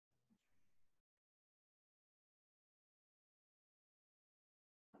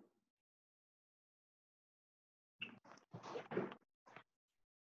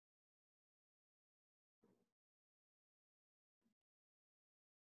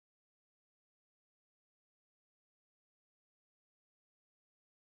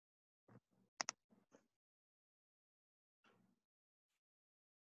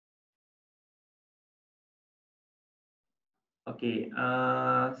Okay,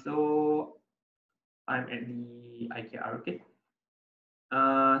 so I'm at the IKR. Okay,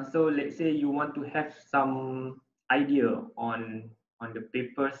 so let's say you want to have some idea on the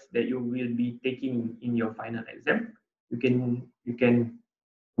papers that you will be taking in your final exam. You can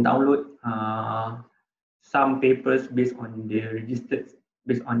download some papers based on your registered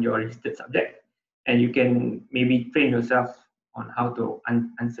subject, and you can maybe train yourself on how to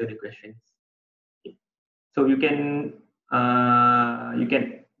answer the questions. So you can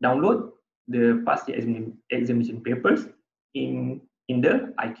download the past year examination papers in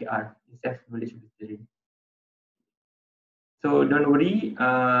the IKR, INCEIF Knowledge Portal. So don't worry.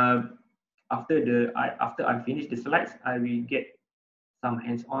 After I finish the slides, I will get some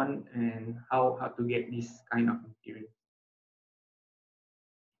hands-on and how to get this kind of material.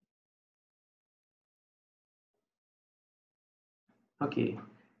 Okay,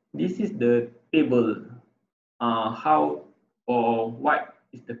 this is the table. How or what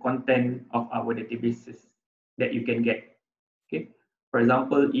is the content of our databases that you can get. Okay, for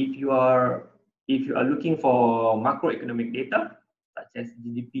example, if you are looking for macroeconomic data such as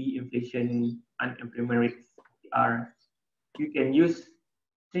GDP, inflation, unemployment rates, you can use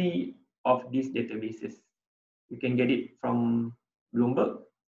 3 of these databases. You can get it from Bloomberg,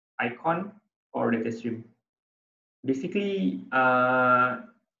 Icon, or DataStream. Basically,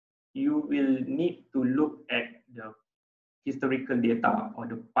 you will need to look at the historical data or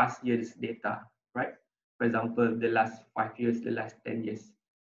the past year's data, right? For example, the last 5 years, the last 10 years.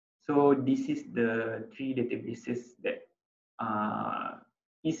 So this is the 3 databases that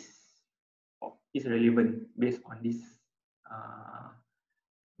is relevant based on this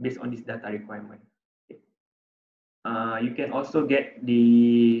data requirement. Okay. You can also get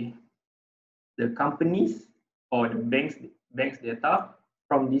the companies or the banks data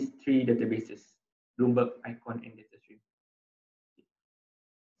from these 3 databases: Bloomberg, Icon, and DataStream.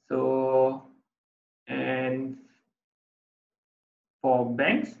 So, and for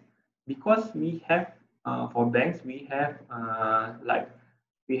banks, because we have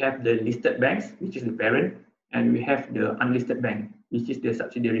we have the listed banks, which is the parent, and we have the unlisted bank, which is the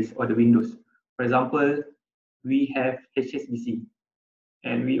subsidiaries or the windows. For example, we have HSBC,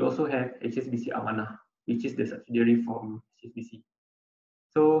 and we also have HSBC Amanah, which is the subsidiary from HSBC.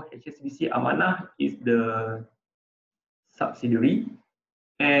 So HSBC Amanah is the subsidiary,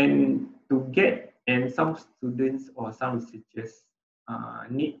 and some students or some researchers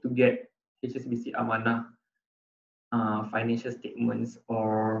need to get HSBC Amanah financial statements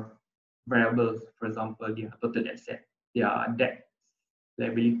or variables, for example, their total asset, their debt,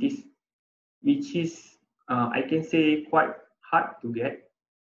 liabilities, which is I can say quite hard to get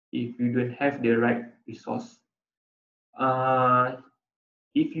if you don't have the right resource.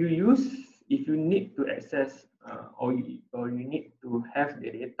 If you need to access or you need to have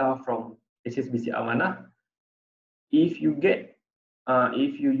the data from HSBC Amanah, if you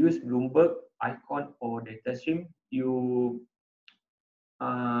use Bloomberg, Icon, or DataStream, you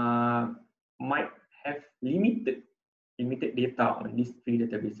might have limited data on these 3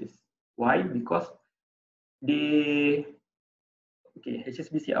 databases. Why? Because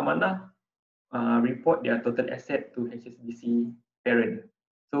HSBC Amanah report their total asset to HSBC parent.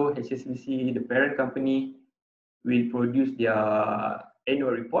 So HSBC, the parent company, will produce their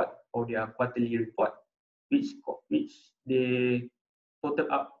annual report or their quarterly report, which they total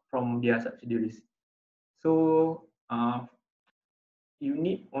up from their subsidiaries. So you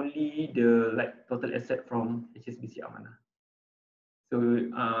need only the total asset from HSBC Amanah. So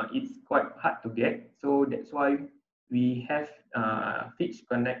it's quite hard to get. So that's why we have Fitch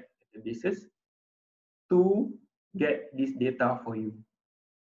Connect databases to get this data for you.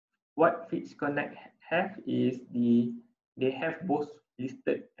 What Fitch Connect have is they have both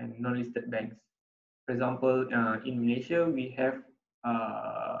listed and non-listed banks. For example, in Malaysia, we have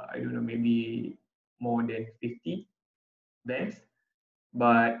I don't know, maybe more than 50 banks,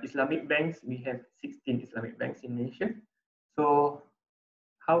 but Islamic banks, we have 16 Islamic banks in Malaysia. So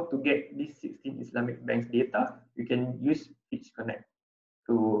how to get these 16 Islamic banks data? You can use Fitch Connect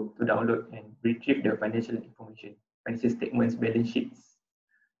to download and retrieve the financial information, financial statements, balance sheets,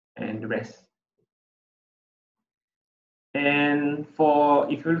 and the rest. And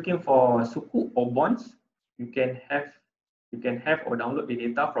if you're looking for sukuk or bonds, you can have or download the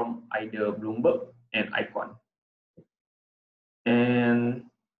data from either Bloomberg and Icon. And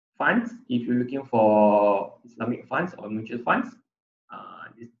funds, if you're looking for Islamic funds or mutual funds,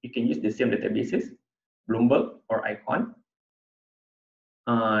 you can use the same databases, Bloomberg or Icon.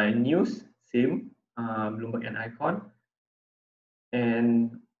 News, same, Bloomberg and Icon.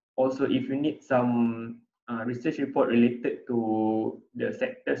 And also, if you need some research report related to the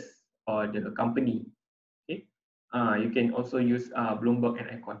sectors or the company. Okay, you can also use Bloomberg and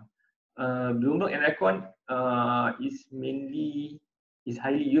Icon. Bloomberg and Icon is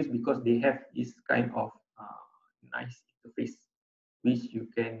highly used because they have this kind of nice interface which you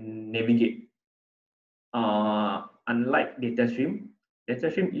can navigate. Unlike DataStream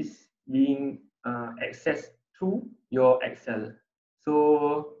is being accessed through your Excel.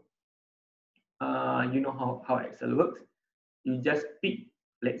 So you know how Excel works. You just pick,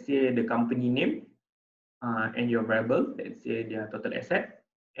 let's say, the company name and your variable, let's say their total asset,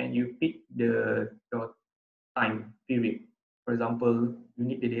 and you pick your time period. For example, you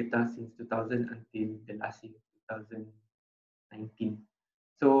need the data since 2000 until the last year, 2019.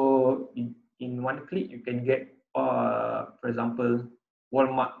 So in one click, you can get, for example,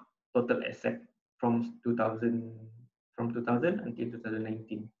 Walmart total asset from 2000 until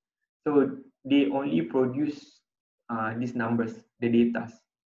 2019. So they only produce these numbers, the data.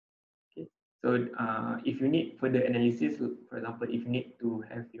 Okay. So if you need further analysis, for example, if you need to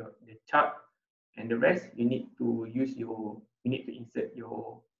have the chart and the rest, you need to insert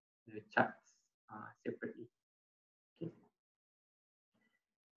the charts separately. Okay.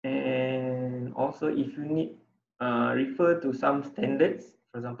 And also, if you need refer to some standards,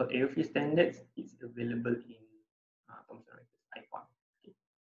 for example, AOV standards, it's available in Thomson Reuters Icon. Okay.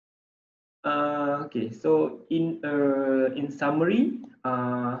 Okay, so in summary,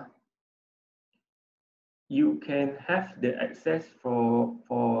 you can have the access for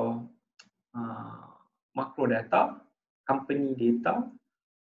macro data, company data,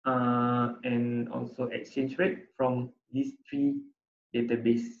 and also exchange rate from these three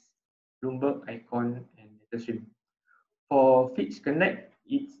databases: Bloomberg, Icon, and DataStream. For Fitch Connect,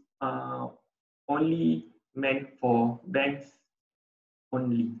 it's only meant for banks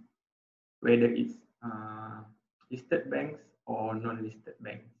only, whether it's listed banks or non-listed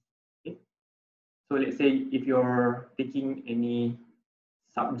banks. Okay? So let's say if you're taking any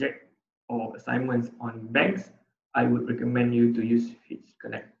subject or assignments on banks, I would recommend you to use Fitch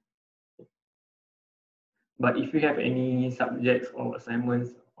Connect. But if you have any subjects or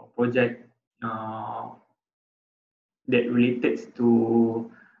assignments or project that related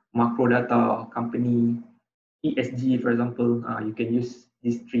to macro data, company, ESG, for example, you can use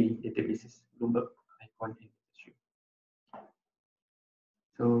these three databases: Bloomberg, Icon, and DataStream.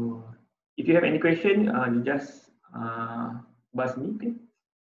 So if you have any question, you just buzz me, okay?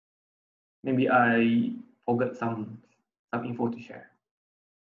 Maybe I forgot some info to share.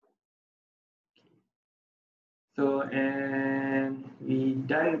 So, and we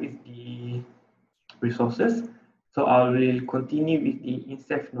done with the resources. So I will continue with the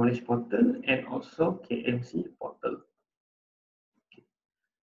INCEIF Knowledge Portal and also KMC portal. Okay.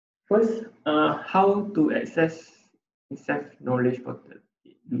 First, how to access INCEIF Knowledge Portal.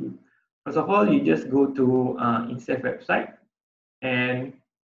 First of all, you just go to INCEIF website, and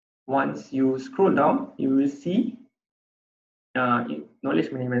once you scroll down, you will see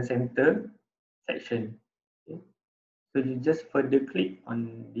Knowledge Management Center section. Okay. So you just further click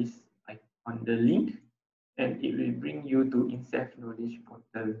on this, on the link, and it will bring you to INCEIF Knowledge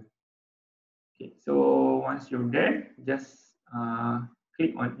Portal. Okay, so once you're there, just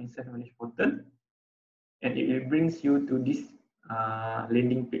click on INCEIF Knowledge Portal, and it will brings you to this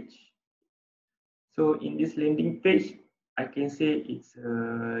landing page. So in this landing page, I can say it's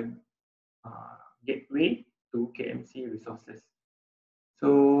a gateway to KMC resources.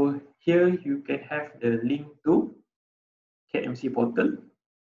 So here you can have the link to KMC portal,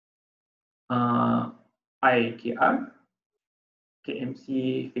 IKR,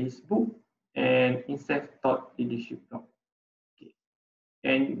 KMC Facebook, and INCEIF Thought Leadership Blog. Okay.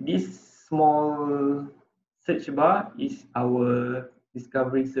 And this small search bar is our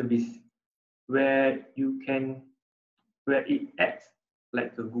discovery service, where it acts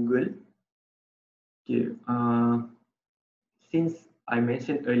like a Google. Okay. Since I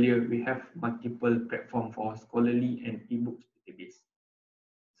mentioned earlier, we have multiple platforms for scholarly and ebooks database.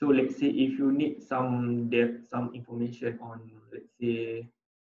 So let's say if you need some information on, let's say,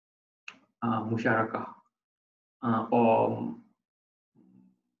 musyarakah or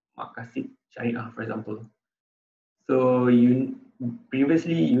maqasid syariah, for example. So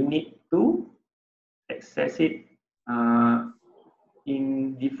previously you need to access it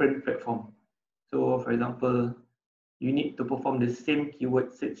in different platform. So for example, you need to perform the same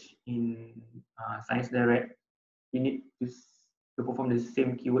keyword search in Science Direct. You need to perform the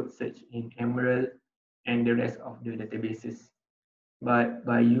same keyword search in Emerald and the rest of the databases. But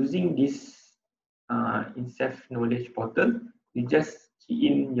by using this INCEIF Knowledge Portal, you just key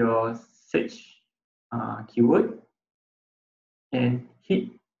in your search keyword and hit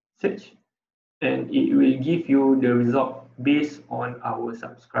search, and it will give you the result based on our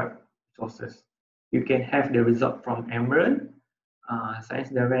subscribed sources. You can have the result from Emerald, Science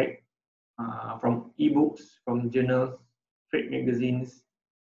Direct, from ebooks, from journals, trade magazines,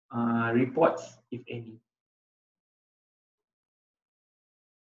 reports, if any.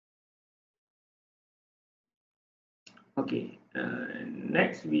 Okay,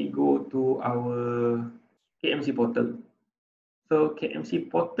 next we go to our KMC portal. So KMC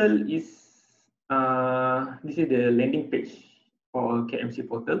portal is this is the landing page for KMC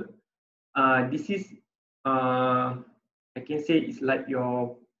portal. This is I can say it's like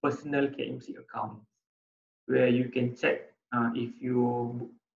your personal KMC account where you can check if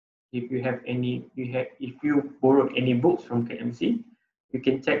you have any if you borrowed any books from KMC, you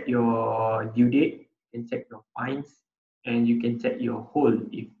can check your due date, you can check your fines, and you can check your hold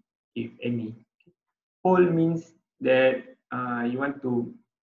if any. Hold means that you want to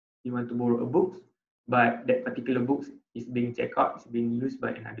borrow a book, but that particular book is being checked out, is being used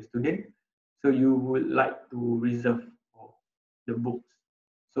by another student, so you would like to reserve the books.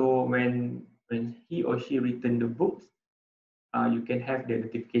 So when he or she return the books, you can have the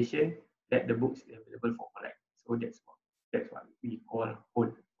notification that the books is available for collect. So that's what we call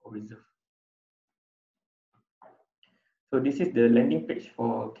hold or reserve. So this is the landing page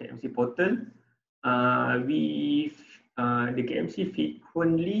for KMC portal. The KMC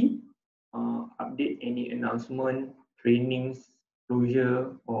frequently update any announcement, trainings,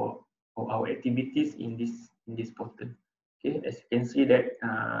 closure, or our activities in this portal. Okay, as you can see that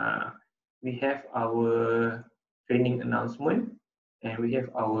we have our training announcement, and we have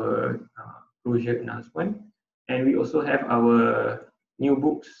our closure announcement, and we also have our new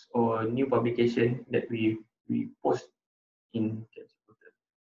books or new publication that we post in KMC portal.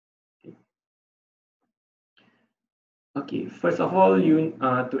 Okay. Okay, first of all, you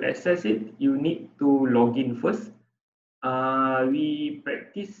to access it, you need to log in first. We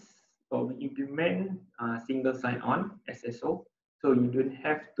practice or we implement single sign-on (SSO), so you don't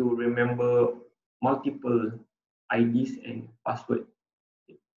have to remember multiple IDs and password.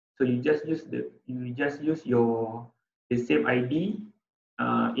 So you just use the same ID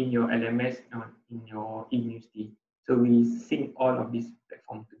in your LMS or in your e-university. So we sync all of these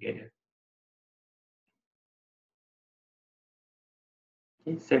platforms together.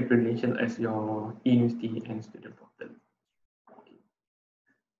 Okay, same credential as your e-university and student portal.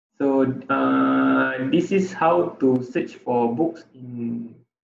 So this is how to search for books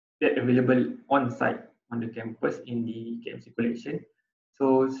that available on site on the campus in the KMC collection.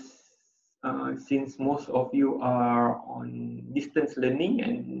 So since most of you are on distance learning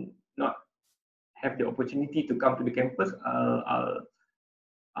and not have the opportunity to come to the campus, I'll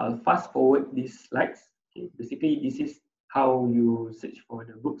fast forward these slides. Okay, basically this is how you search for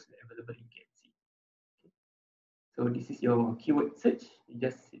the books available in KMC. Okay. So this is your keyword search. You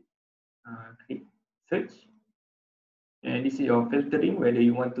just click search, and this is your filtering, whether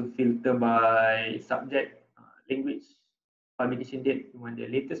you want to filter by subject, language, publication date. You want the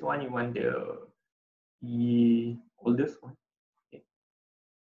latest one, you want the oldest one. Okay.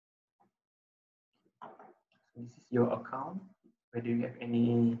 So this is your account, whether you have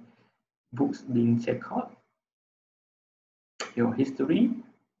any books being checked out, your history,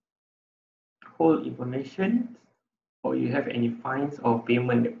 whole information, or you have any fines or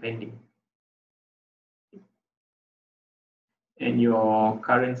payment pending, and your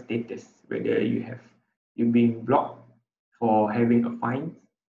current status, whether you being blocked for having a fine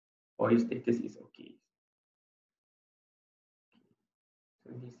or your status is okay.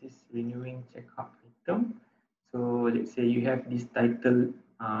 So this is renewing checkout item. So let's say you have this title,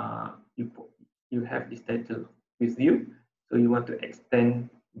 you have this title with you, so you want to extend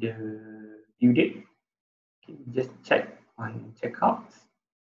the due date. Okay, just check on checkouts,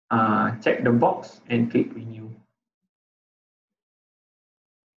 check the box and click renew.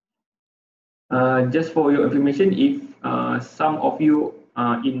 Just for your information, if some of you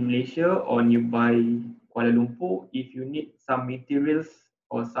are in Malaysia or nearby Kuala Lumpur, if you need some materials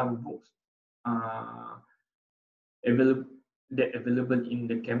or some books available in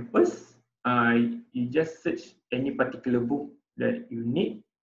the campus, you just search any particular book that you need,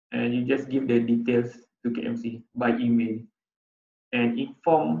 and you just give the details to KMC by email and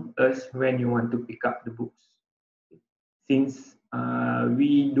inform us when you want to pick up the books. Since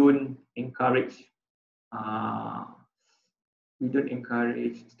we don't encourage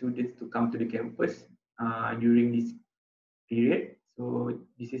students to come to the campus during this period, so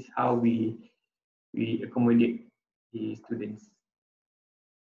this is how we accommodate the students.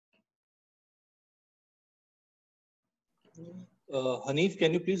 Hanif,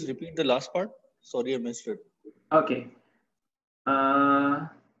 can you please repeat the last part? Sorry, I missed it. Okay.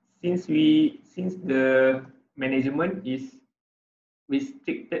 Since the management is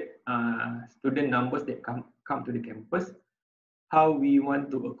restricted student numbers that come to the campus, how we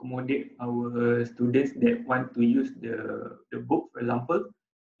want to accommodate our students that want to use the book, for example,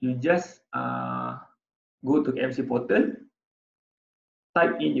 you just go to KMC portal,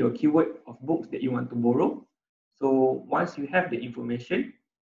 type in your keyword of books that you want to borrow. So once you have the information,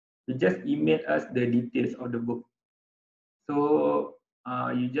 you just email us the details of the book. So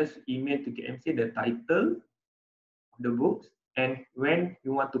you just email to KMC the title of the books and when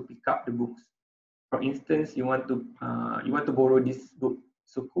you want to pick up the books. For instance, you want to borrow this book,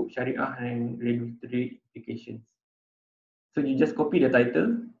 Sukuk Syariah and Regulatory Applications. So you just copy the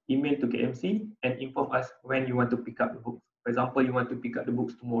title, email to KMC, and inform us when you want to pick up the books. For example, you want to pick up the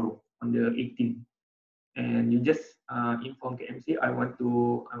books tomorrow on the 18th, and you just inform KMC, I want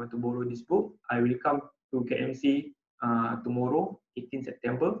to borrow this book. I will come to KMC tomorrow, 18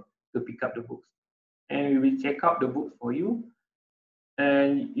 September, to pick up the books, and we will check out the books for you,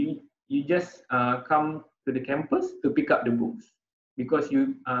 and you just come to the campus to pick up the books because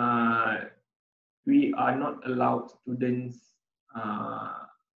we are not allowed students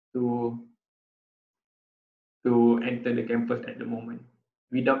to enter the campus at the moment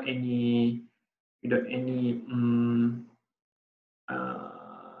without any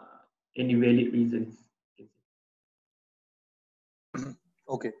any valid reasons.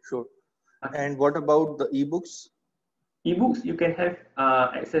 Okay, sure. And what about the ebooks? Ebooks, you can have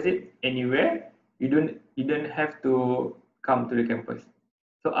access it anywhere. You don't have to come to the campus.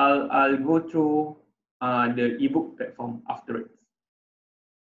 So I'll go through the ebook platform afterwards.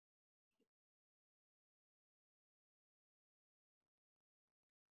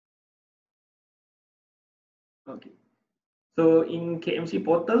 Okay. So in KMC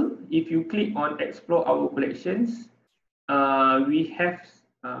portal, if you click on explore our collections, we have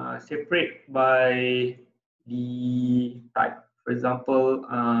separate by the type. For example,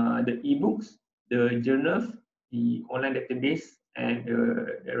 the ebooks, the journals, the online database, and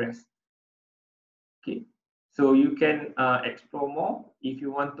the rest. Okay, so you can explore more if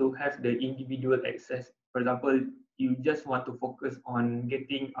you want to have the individual access. For example, you just want to focus on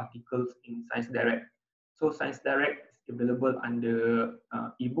getting articles in Science Direct. So Science Direct is available under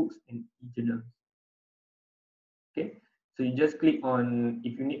ebooks and e-journals. Okay, so you just click on,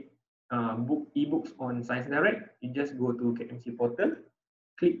 if you need ebooks on Science Direct, you just go to KMC portal,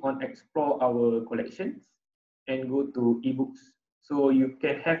 click on explore our collections, and go to ebooks. So you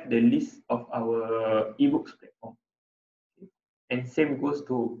can have the list of our ebooks platform. Okay? And same goes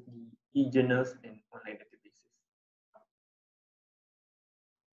to the e-journals and online databases.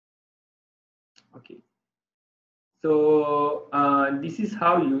 Okay. So this is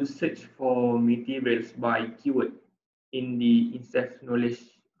how you search for materials by keyword in the INCEIF Knowledge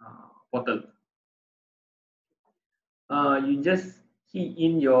Portal. You just key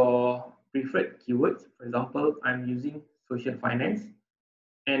in your preferred keywords. For example, I'm using social finance,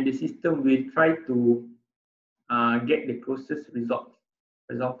 and the system will try to get the closest results.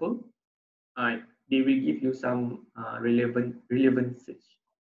 For example, they will give you some relevant search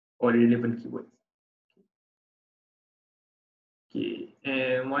or relevant keywords. Okay,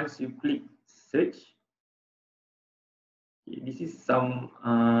 and once you click search, okay, this is some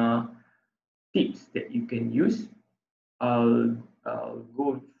tips that you can use. I'll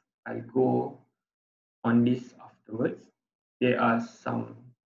go on this afterwards. There are some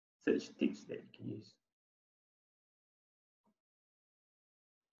search tips that you can use.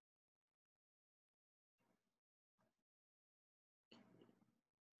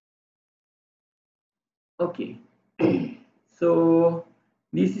 Okay, so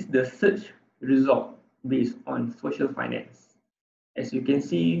this is the search result based on social finance. As you can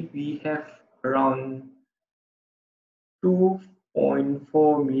see, we have around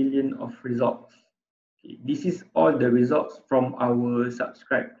 2.4 million of results. Okay, this is all the results from our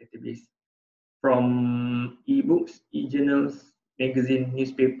subscribed database, from ebooks, e-journals, magazine,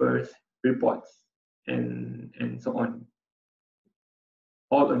 newspapers, reports, and so on.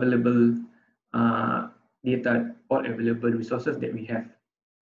 All available data, all available resources that we have.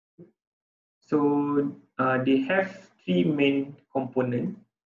 So they have three main components,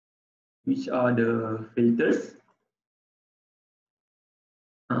 which are the filters,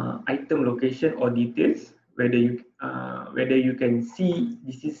 item location or details, whether you can see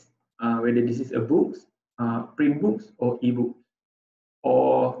this is whether this is a books, print books, or ebook,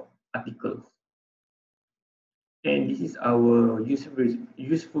 or articles. And this is our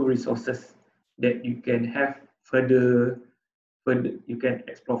useful resources that you can have further further, you can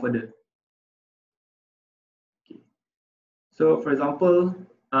explore further. Okay. So for example,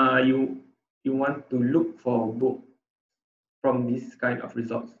 you want to look for a book from this kind of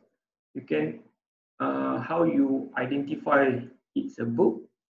results. You can how you identify it's a book.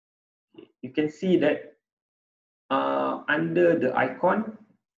 You can see that under the icon,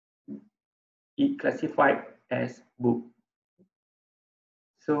 it classified as book.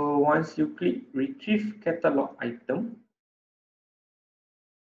 So once you click retrieve catalog item,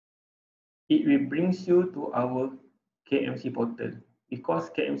 it will brings you to our KMC portal,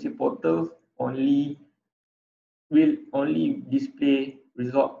 because KMC portal will only display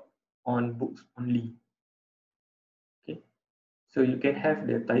result on books only. Okay, so you can have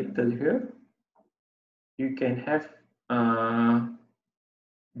the title here. You can have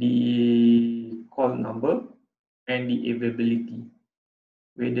the call number and the availability,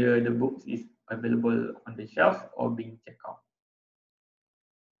 whether the books is available on the shelf or being checked out.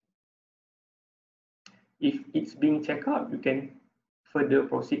 If it's being checked out, you can further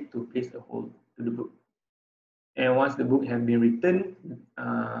proceed to place a hold to the book. And once the book has been returned,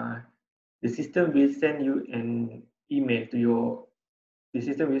 the system will send you an email to your. The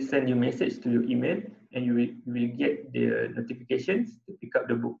system will send you message to your email, and you will get the notifications to pick up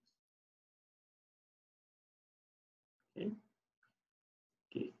the book. Okay.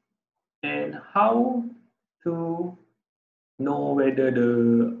 Okay. And how to know whether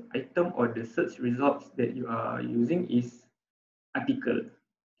the item or the search results that you are using is article.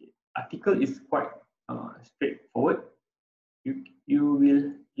 Okay. Article is quite straightforward.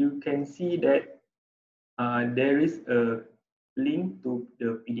 You can see that there is a link to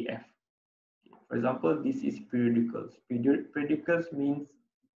the PDF. For example, this is periodicals. Periodicals means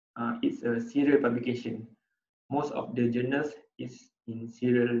it's a serial publication. Most of the journals is in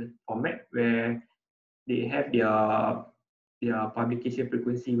serial format, where they have their publication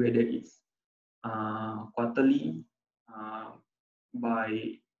frequency, whether it's quarterly,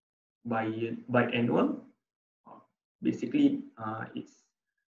 by annual. Basically, it's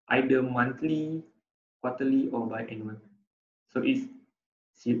either monthly, quarterly, or biannual. So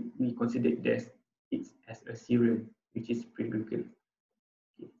we consider it's as a serial, which is periodical.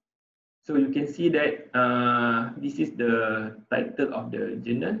 Okay. So you can see that this is the title of the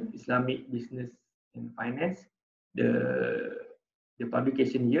journal, Islamic Business and Finance, the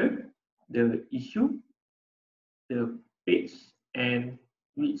publication year, the issue, the page, and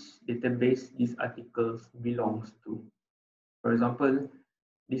which database these articles belongs to. For example,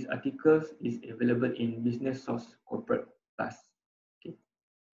 this article is available in Business Source Corporate Plus. Okay.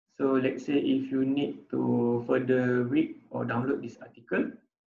 So let's say if you need to further read or download this article,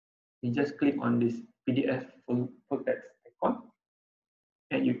 you just click on this PDF full text icon,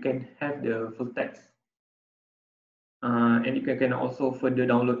 and you can have the full text. And you can also further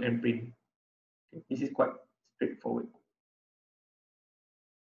download and print. Okay. This is quite straightforward.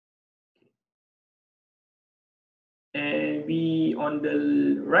 And on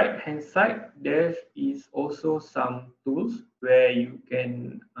the right hand side, there is also some tools where you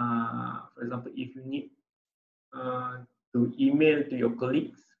can, for example, if you need to email to your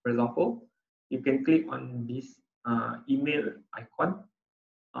colleagues, for example, you can click on this email icon.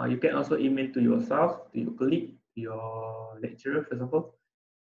 You can also email to yourself, to your colleague, to your lecturer, for example.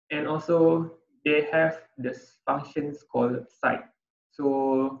 And also they have this functions called cite.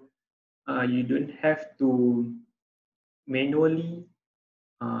 So you don't have to manually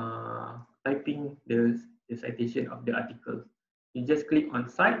typing the citation of the article. You just click on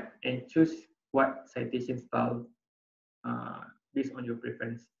cite and choose what citation style based on your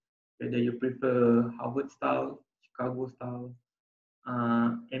preference, whether you prefer Harvard style, Chicago style,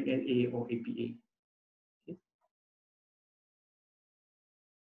 MLA or APA. Okay.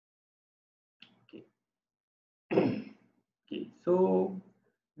 Okay. Okay. So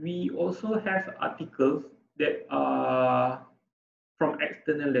we also have articles that are from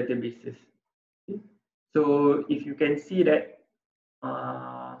external databases. Okay. So if you can see that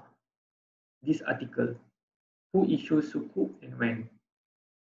this article, who issues Sukuk and when.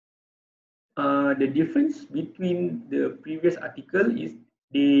 The difference between the previous article is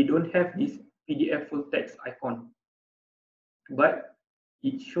they don't have this PDF full text icon, but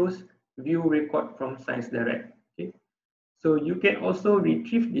it shows view record from Science Direct. Okay, so you can also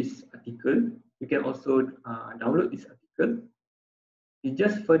retrieve this article. You can also download this article. You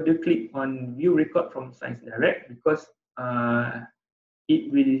just further click on view record from Science Direct, because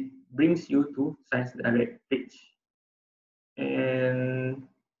it will brings you to Science Direct page, and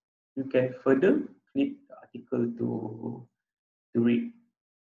you can further click the article to read.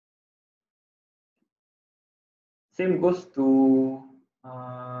 Same goes to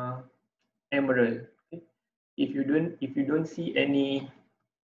Emerald. Okay? If you don't see any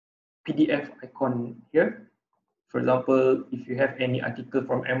PDF icon here, for example, if you have any article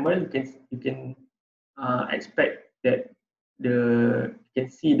from Emerald, you can expect that you can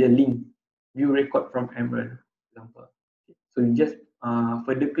see the link view record from Emerald, for example. So you just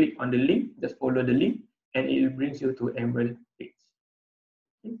further click on the link, just follow the link, and it brings you to Emerald page.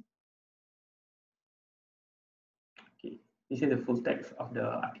 Okay. Okay. This is the full text of the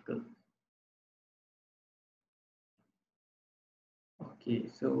article. Okay,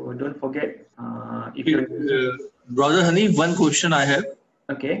 so don't forget if you're Brother Hani, one question I have.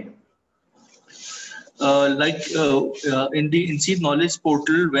 okay. In the INCEIF Knowledge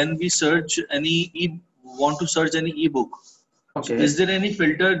Portal, when we search want to search any ebook, Okay. is there any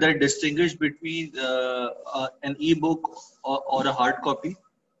filter that distinguish between an ebook or a hard copy?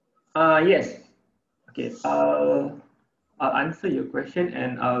 Yes. Okay. I'll answer your question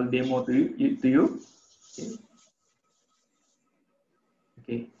and I'll demo to you. Okay.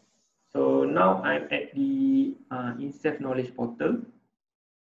 Okay. So now I'm at the INCEIF Knowledge Portal.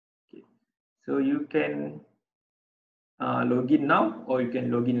 Okay. So you can log in now or you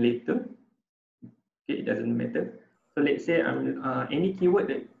can log in later. Okay, it doesn't matter. So let's say I'm any keyword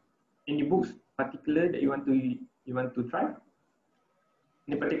that any books particular that you want to try.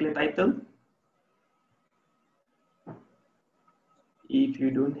 Any particular title. If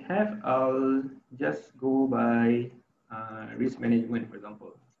you don't have, I'll just go by risk management, for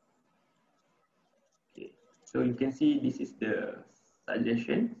example. Okay, so you can see this is the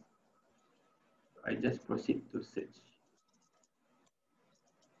suggestion. I just proceed to search.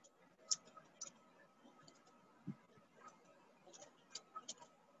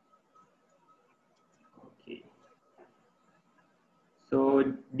 Okay. So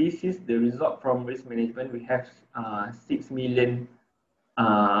this is the result from risk management. We have 6 million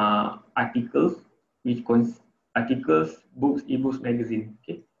articles, articles, books, ebooks, magazine.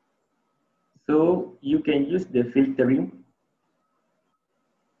 Okay. So you can use the filtering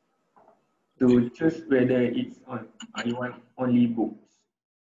to choose whether it's on you want only books.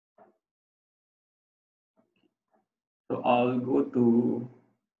 So I'll go to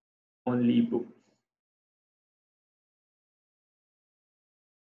only books.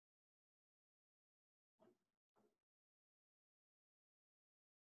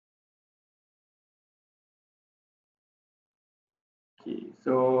 Okay,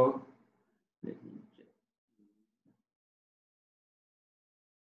 so let me check.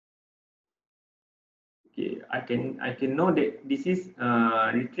 Okay, I can know that this is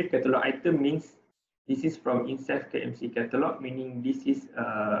retrieve catalog item means this is from INCEIF KMC catalog, meaning this is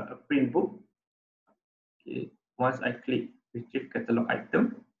a print book. Okay, once I click retrieve catalog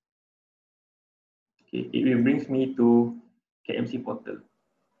item, okay, it will brings me to KMC portal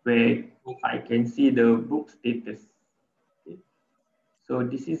where I can see the book status. Okay. So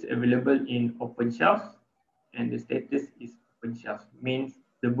this is available in open shelf and the status is open shelf, means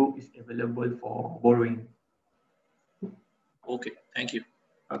the book is available for borrowing. Okay, thank you.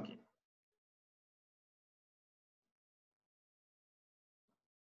 Okay.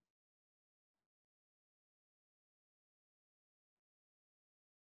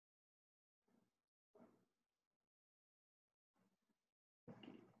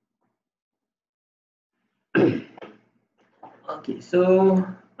 Okay, so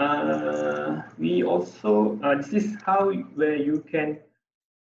we also this is how where you can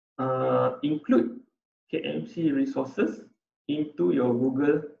include KMC resources into your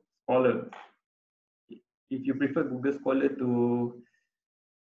Google Scholar. If you prefer Google Scholar to,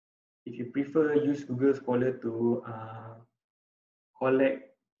 if you prefer use Google Scholar to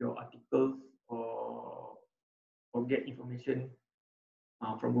collect your articles or get information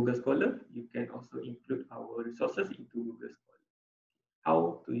from Google Scholar, you can also include our resources into Google Scholar.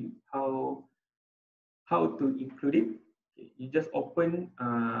 How to include it? Okay, you just open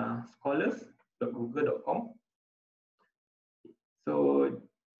scholars.google.com. So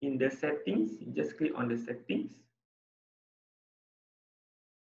in the settings, you just click on the settings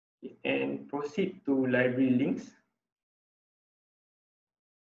and proceed to library links.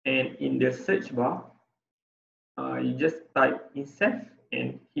 And in the search bar, you just type INCEIF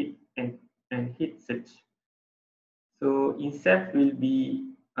and hit search. So INCEIF will be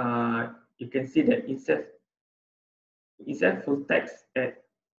you can see that INCEIF full text at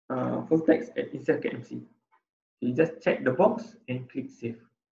INCEIF KMC. You just check the box and click save.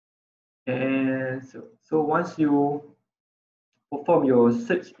 And so once you perform your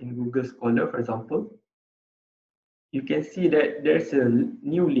search in Google Scholar, for example, you can see that there's a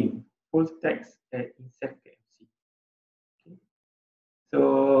new link, full text at INCEIF KMC.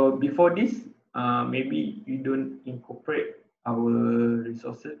 before this, maybe you don't incorporate our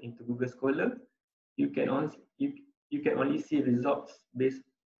resources into Google Scholar. You can only see results based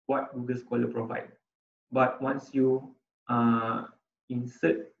what Google Scholar provide. But once you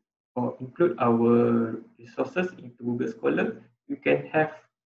insert or include our resources into Google Scholar, you can have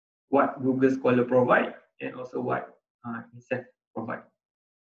what Google Scholar provide and also what INCEIF provide.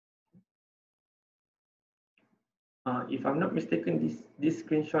 If I'm not mistaken, this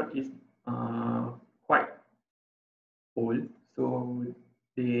screenshot is quite old, so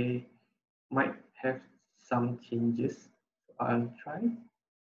they might have some changes. I'll try.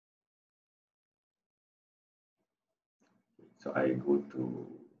 So I go to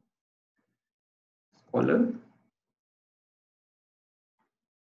Scholar.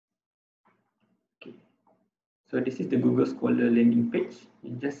 Okay. So this is the Google Scholar landing page.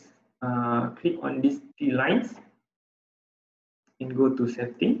 You just click on these 3 lines and go to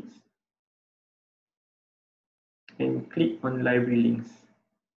settings and click on library links.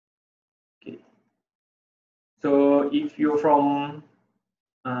 Okay. So if you're from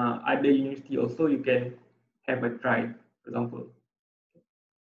other university also, you can have a try, for example.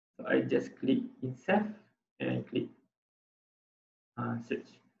 So I just click INCEIF and click search.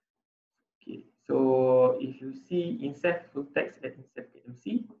 Okay, so if you see INCEIF full text at INCEIF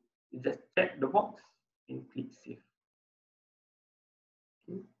KMC, you just check the box and click save.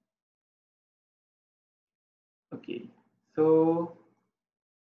 Okay, okay. So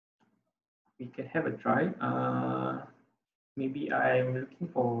we can have a try. Maybe I'm looking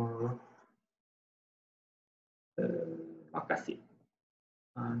for Makasih.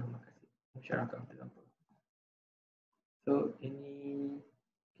 No, Makasih. Musyarakah, for example. So any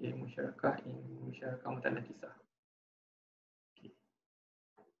musyarakah in musyarakah Mutanda Kisah. Okay.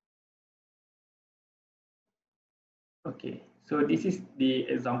 Okay, so this is the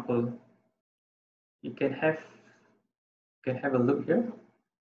example. You can have a look here.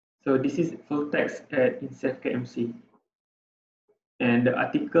 So this is full text at INCEIF KMC, and the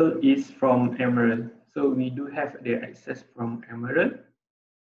article is from Emerald. So we do have the access from Emerald.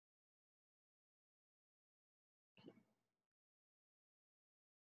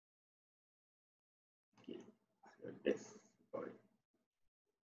 Okay, so that's about it.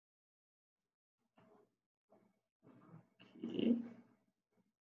 Okay.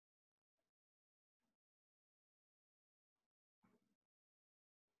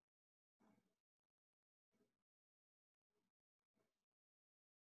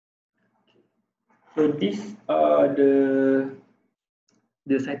 So these are the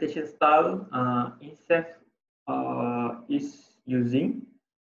citation style INCEIF is using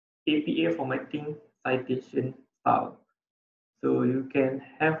APA formatting citation style. So you can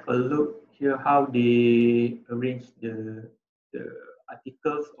have a look here how they arrange the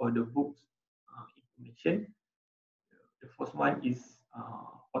articles or the books information. The first one is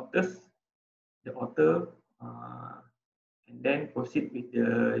authors, the author, and then proceed with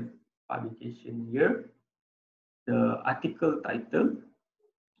the publication year, the article title,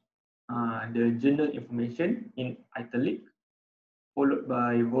 the journal information in italic, followed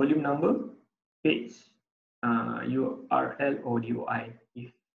by volume number, page, URL or DOI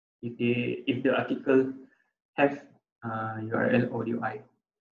if the article has URL or DOI,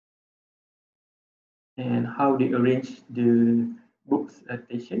 and how they arrange the book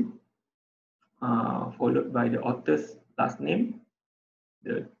citation, followed by the author's last name,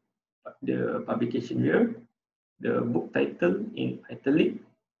 the publication year, the book title in italic,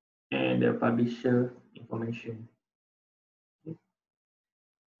 and the publisher information.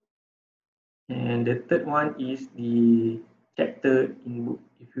 And the third one is the chapter in book.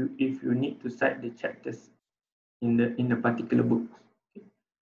 If you need to cite the chapters in the particular book,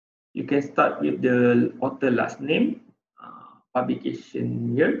 you can start with the author last name,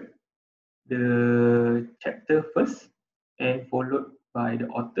 publication year, the chapter first, and followed by the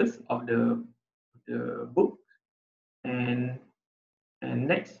authors of the book, and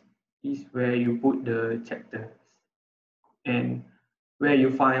next is where you put the chapters and where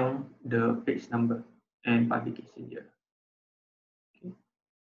you find the page number and publication year.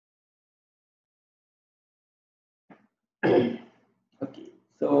 Okay, okay.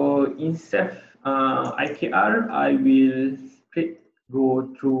 So INCEIF IKR, I will straight go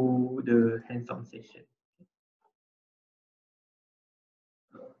through the hands-on session.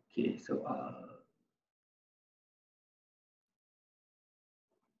 Okay, so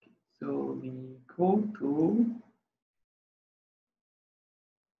we go to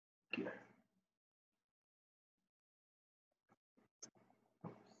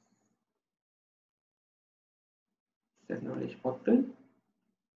INCEIF Knowledge Portal.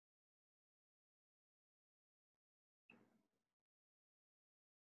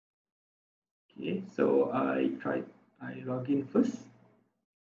 Okay, so I log in first.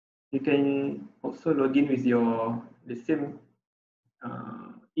 You can also log in with the same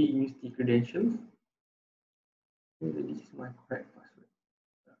e-university credentials. Whether this is my correct password.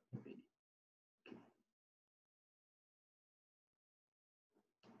 Okay.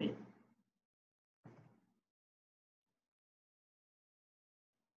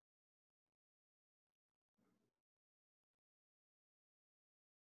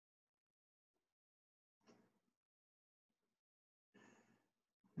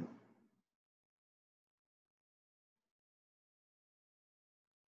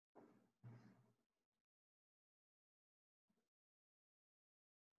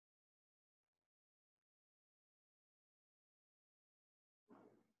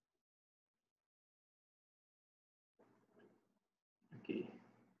 Okay.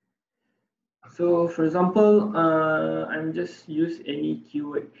 So for example, I'm just use any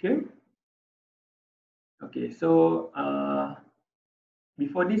keyword here. Okay, so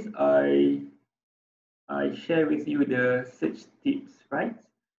before this, I share with you the search tips, right?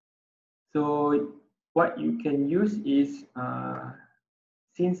 So what you can use is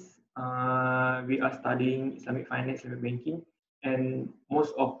since we are studying Islamic finance and banking, and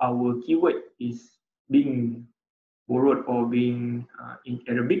most of our keyword is being borrowed or being in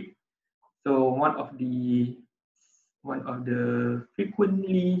Arabic. So one of the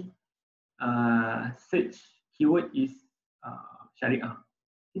frequently search keyword is Sharia.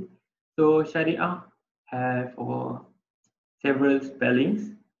 Okay. So Sharia have several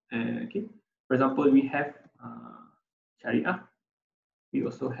spellings. Okay. For example, we have Sharia. We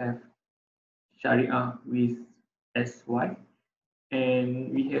also have Sharia with SY,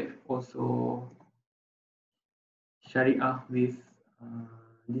 and we have also Sharia with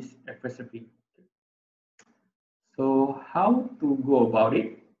this apostrophe. So how to go about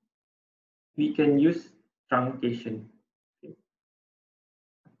it? We can use truncation. Okay.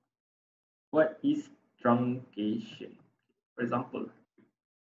 What is truncation? For example,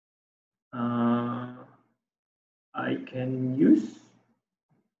 I can use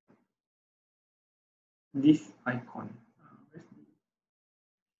this icon.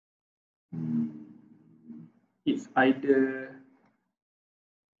 It's either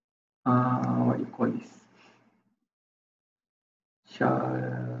what you call this?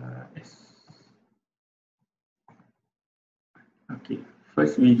 Okay,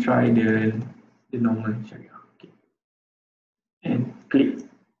 first we try the normal Sharia. Okay, and click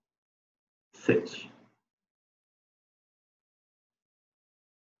search.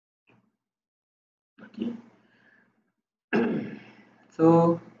 Okay,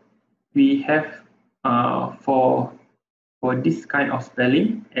 so we have for this kind of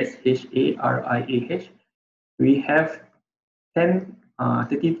spelling SHARIAH, we have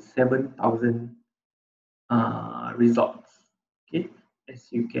 37,000 results. Okay,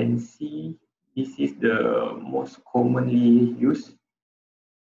 as you can see, this is the most commonly used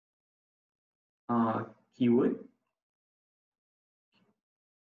keyword.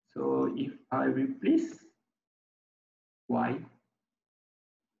 So if I replace Y,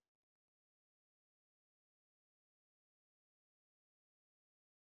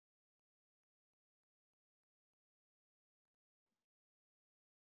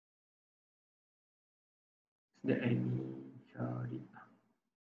 is there any Sharia?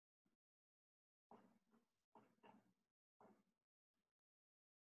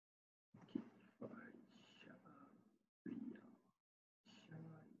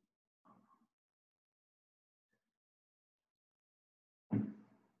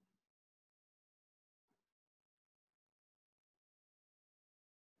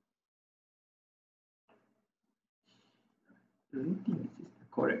 I don't think this is the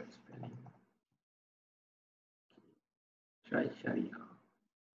correct spelling. Try Sharia.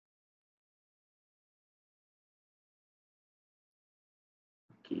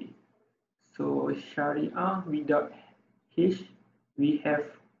 Okay, so Sharia without H, we have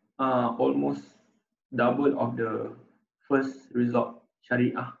almost double of the first result,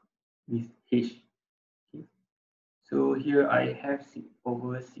 Sharia with H. Okay. So here I have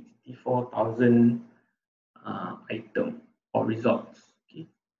over 64,000 item or results. Okay.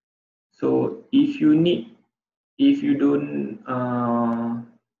 So if you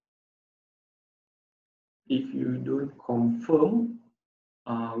don't confirm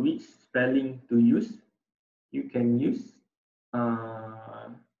which spelling to use, you can use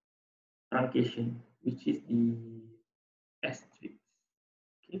truncation, which is the asterisk.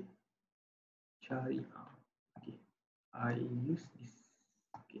 Okay, Sharia. Okay, I use this.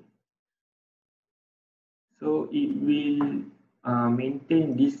 Okay, so it will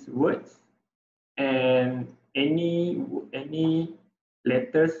maintain these words and any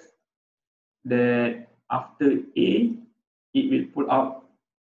letters that after A, it will pull out,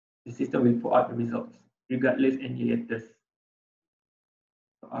 the system will pull out the results regardless any letters.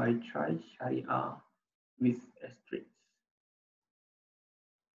 So I try Sharia with asterisk.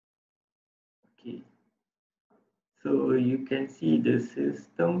 Okay, so you can see the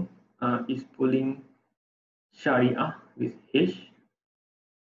system is pulling Sharia with H.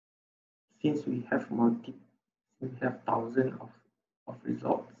 Since we have thousands of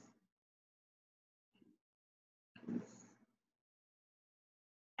results.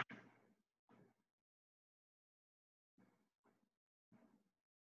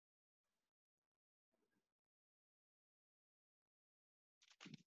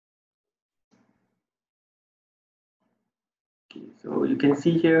 Okay, so you can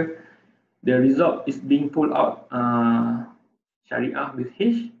see here the result is being pulled out Sharia with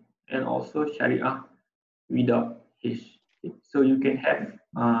H and also Sharia without H. Okay, so you can have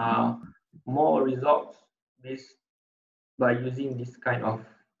more results based by using this kind of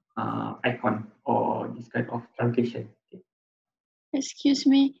icon or this kind of truncation. Okay. Excuse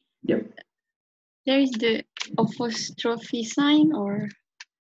me. Yep. There is the apostrophe sign or?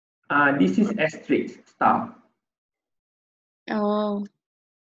 This is asterisk star. Oh.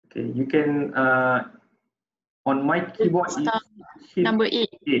 Okay, you can on my keyboard Star is number 8.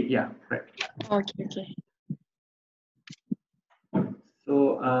 8, yeah, right. Okay, okay.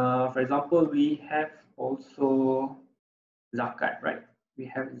 So for example, we have also zakat, right? We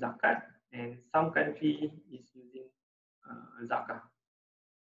have zakat, and some country is using zakah.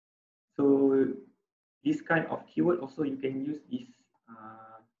 So this kind of keyword also you can use this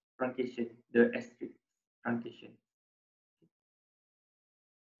truncation, the asterisk truncation.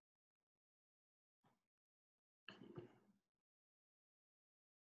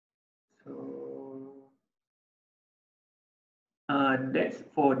 So that's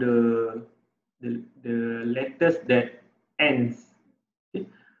for the letters that ends. Okay.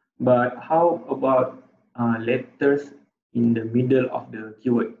 But how about letters in the middle of the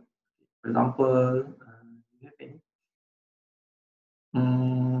keyword? For example, do you have any?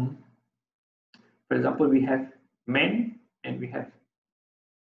 For example, we have men and we have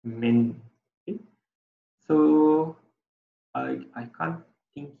men. Okay. So I can't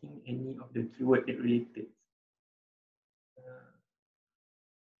thinking any of the keyword that related.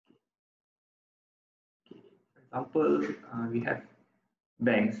 Okay. For example, we have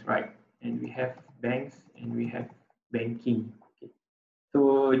banks, right? And we have banks and we have banking. Okay.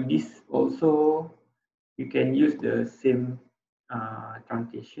 So this also you can use the same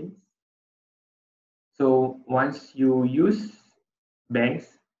truncations. So once you use banks,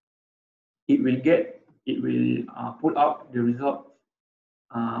 it will pull out the results.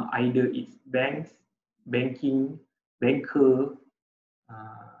 Either it's banks, banking, banker.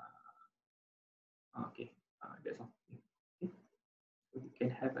 Okay, that's all. Okay. So you can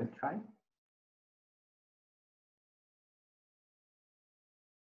have a try.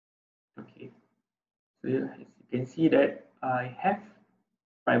 Okay, so yeah, as you can see that I have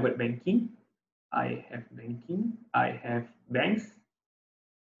private banking, I have banking, I have banks,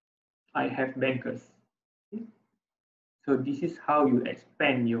 I have bankers. Okay. So this is how you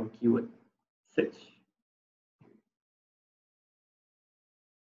expand your keyword search.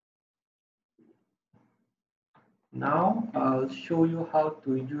 Now I'll show you how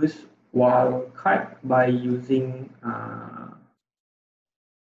to use wildcard by using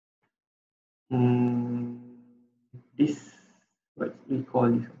this, what we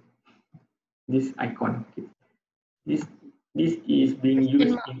call this icon. Okay. This is being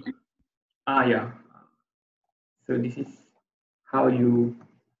used in yeah. So this is how you,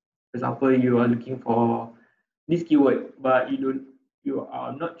 for example, you are looking for this keyword, but you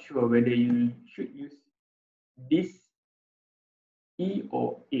are not sure whether you should use this E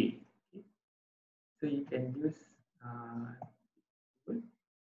or A. Okay. So you can use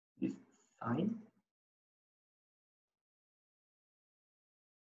this sign.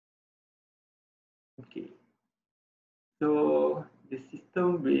 Okay. So the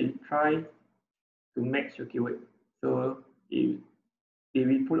system will try to match your keyword. So they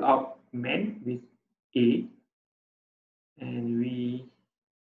will pull out man with A, and we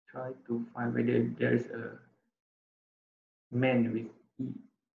try to find whether there's a man with E.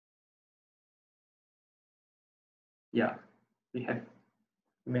 Yeah, we have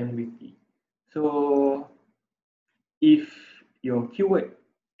man with E. So if your keyword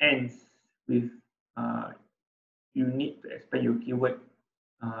ends with you need to expand your keyword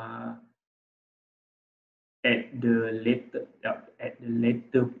at the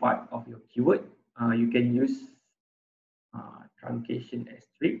later part of your keyword, you can use truncation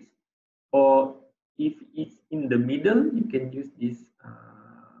asterisk, or if it's in the middle, you can use this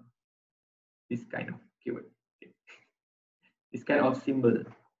kind of keyword, okay. This kind of symbol.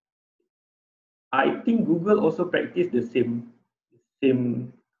 I think Google also practice the same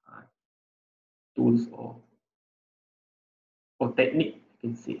tools or technique, you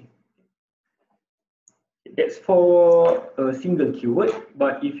can say. That's for a single keyword,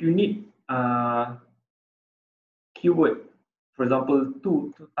 but if you need keyword, for example,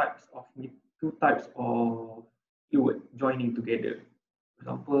 two types of keyword joining together. For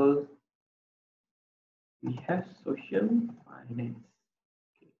example, we have social finance.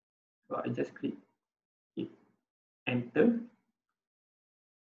 Okay. So I just click it, enter.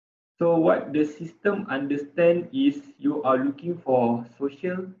 So what the system understand is you are looking for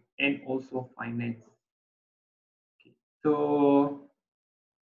social and also finance. Okay. So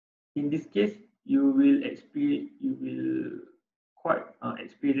in this case, you will quite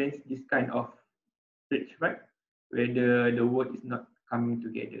experience this kind of search, right? Where the word is not coming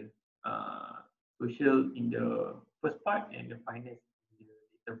together. Social in the first part and the finance in the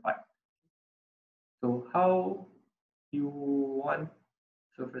later part. So how you want,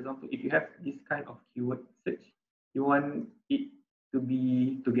 so for example, if you have this kind of keyword search, you want it to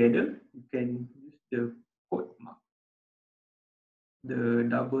be together, you can use the quote mark, the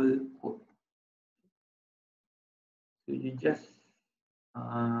double quote. So you just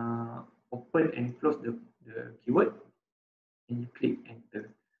open and close the keyword and you click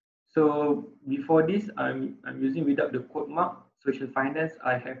enter. So before this, I'm using without the quote mark, social finance.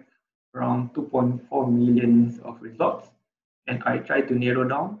 I have around 2.4 million of results, and I try to narrow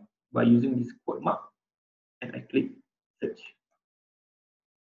down by using this quote mark, and I click search.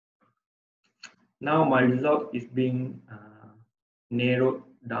 Now my result is being narrowed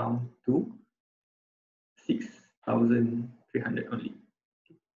down to 6,300 only.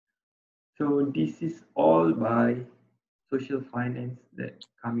 So this is all by social finance that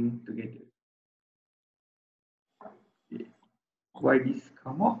coming together. Okay. Why this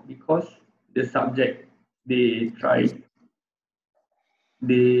come up? Because the subject they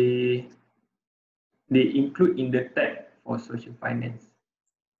include in the tag for social finance.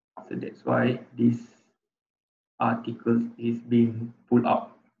 So that's why this article is being pulled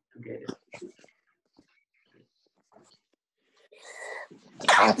out together.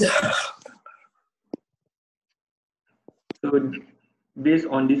 So based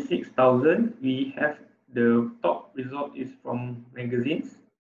on this 6,000, we have the top result is from magazines,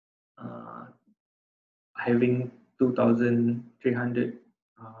 having 2,300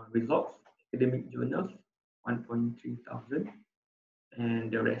 results, academic journals, 1.3 thousand,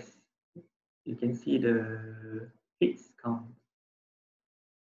 and the rest. You can see the hits count.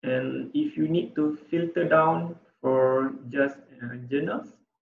 And if you need to filter down for just journal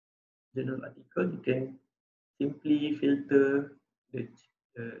article, you can simply filter the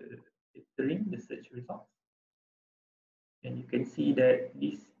search results, and you can see that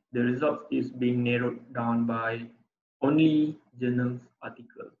the results is being narrowed down by only journals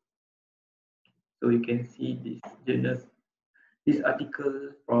article. So you can see this article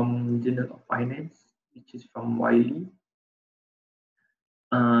from Journal of Finance, which is from Wiley,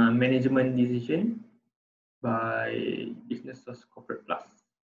 management decision by Business Source Corporate Plus,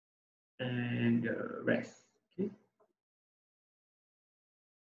 and the rest. Okay.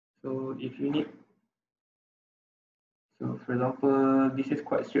 So if you need, so for example, this is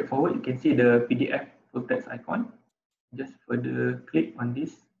quite straightforward. You can see the PDF full text icon. Just further click on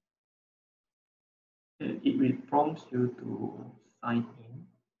this, and it will prompt you to sign in.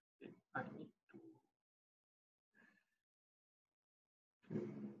 I need to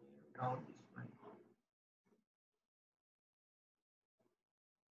down this one.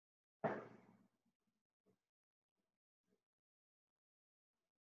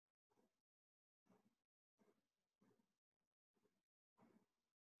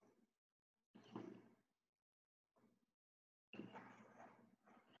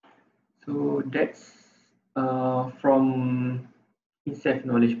 So that's from INCEIF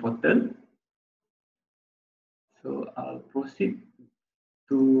Knowledge Portal. So I'll proceed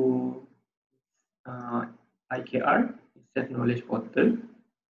to IKR, INCEIF Knowledge Portal.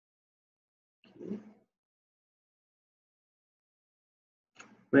 Okay.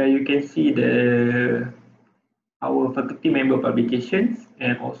 Where you can see our faculty member publications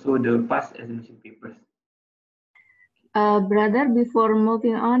and also the past examination papers. Brother, before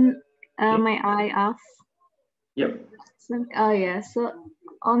moving on, may I ask? Yep. So, oh yeah, so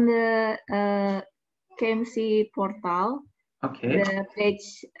on the KMC portal, Okay. the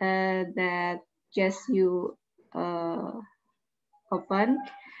page that just you open,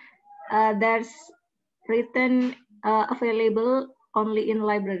 there's written available only in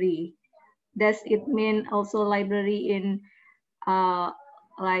library. Does it mean also library in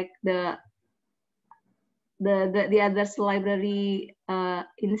like the others library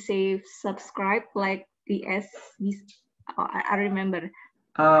INCEIF subscribe like the oh, I remember.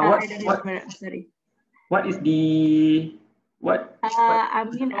 What I don't what remember. Sorry. what is the what? I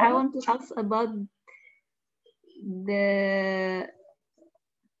mean, I want to ask about the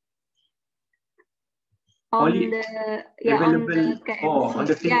on Only the on the available KMC, on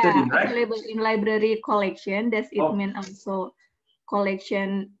the filtering, right? available in library collection. Does it Oh. mean also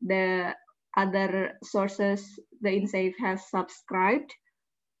collection the other sources the INCEIF has subscribed,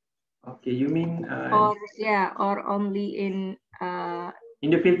 Okay, you mean or only in in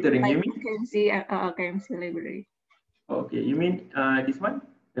the filtering, like you mean? KMC library? Okay, you mean this one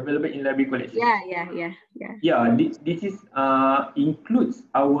available in library collection? Yeah. Yeah, this is includes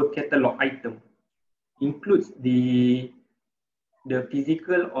our catalog item, includes the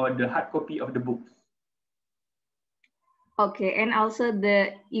physical or the hard copy of the books. Okay, and also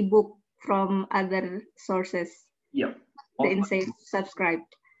the ebook from other sources. Yeah. The INCEIF subscribed.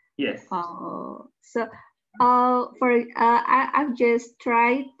 Yes. So I've just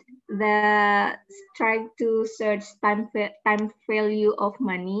tried to search time value of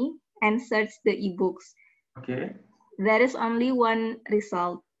money and search the ebooks. Okay. There is only one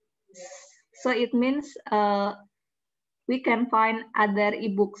result. So it means we can find other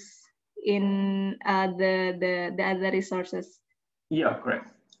ebooks in the other resources. Yeah,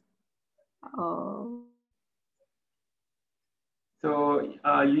 correct. Oh. So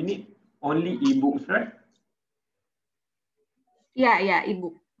you need only ebooks, right? Yeah,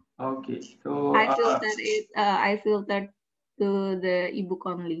 ebook. Okay. So I filtered it. I filtered to the ebook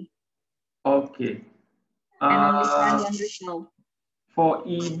only. Okay. And only find one result. For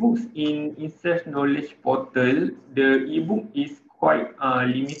ebooks in INCEIF Knowledge Portal, the ebook is quite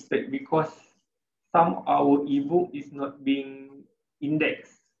limited because some our ebook is not being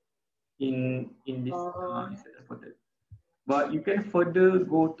indexed in this INCEIF portal. But you can further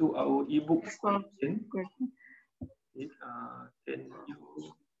go to our ebook section. Can you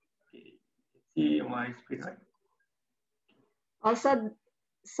see my screen, right? Also,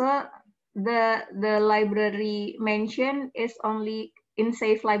 so the library mentioned is only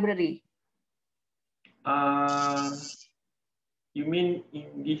INCEIF library. You mean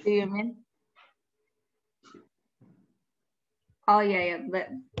in this? Do you mean? Oh yeah, but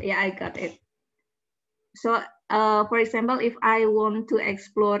yeah, I got it. So, for example, if I want to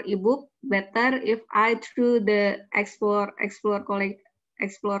explore ebook, better if I through the explore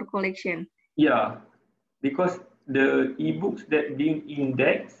collection. Yeah, because the ebooks that being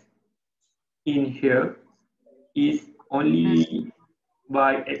indexed in here is only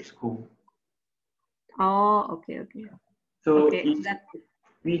by EBSCO. Oh, okay. So okay,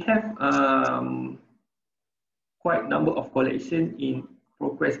 we have quite number of collection in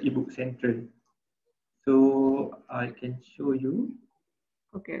Progress ebook central. So I can show you.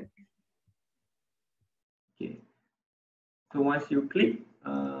 Okay. So once you click,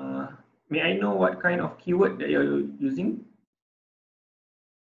 may I know what kind of keyword that you're using?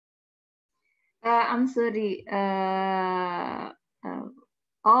 I'm sorry.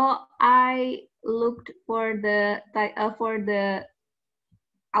 I looked for the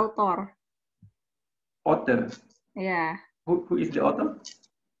author. Author. Yeah. Who is the author?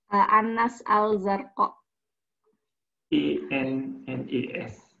 Anas Al-Zarqa.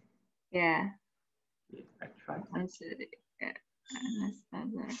 ANNAS. Yeah. I try. I'm sorry. Anas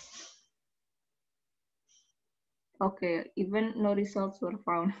Al-Zarqa. Okay, even no results were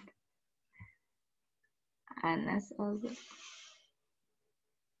found. Anas Al-Zarqa.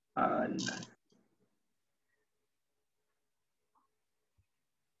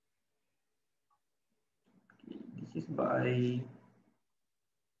 This is by.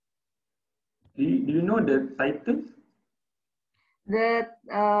 Do you know the title? The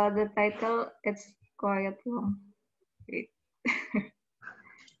title, it's quite long. Wait.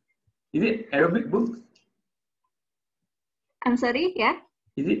 Is it Arabic book? I'm sorry, yeah?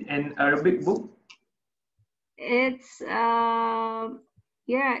 Is it an Arabic book? It's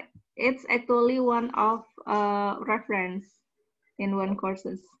yeah, it's actually one of reference in one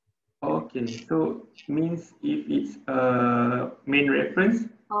courses. Okay, so means if it's a main reference.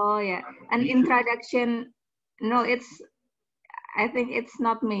 Oh yeah, an introduction. No, I think it's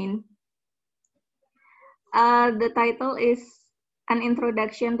not main. The title is An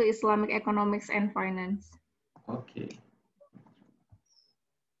Introduction to Islamic Economics and Finance. Okay.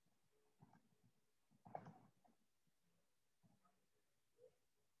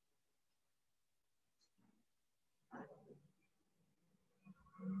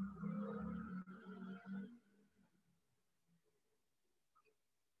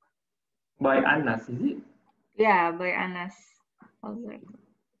 by Anas, is it? Yeah, by Anas.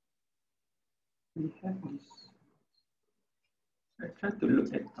 We have this. I try to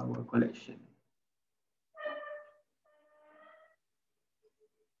look at our collection.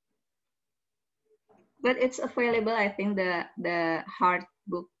 But it's available, I think, the hard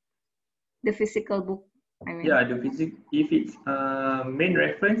book, the physical book. I mean. Yeah, the physics. If it's main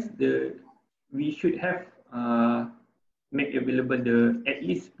reference, we should have make available the at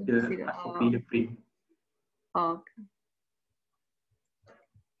least the hard copy, the print. Oh, okay.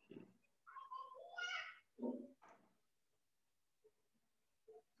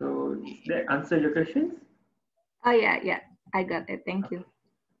 So does that answer your questions? Oh yeah, I got it. Thank you.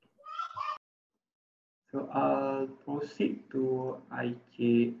 So I'll proceed to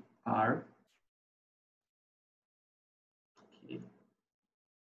IKR. Okay.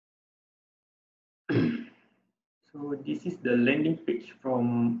 So this is the landing page for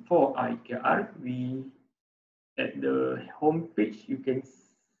IKR. We at the home page you can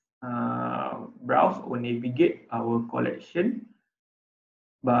browse or navigate our collection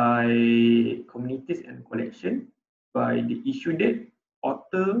by communities and collection, by the issue date,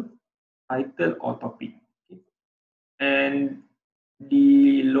 author, title or topic. Okay. And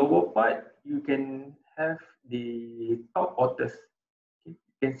the lower part, you can have the top authors. Okay.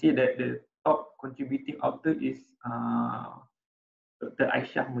 You can see that the top contributing author is Dr.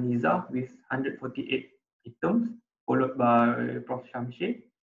 Aisyah Muniza with 148 items, followed by Prof. Shamshe,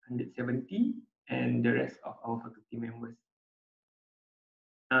 170, and the rest of our faculty members.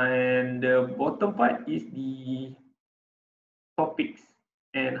 And the bottom part is the topics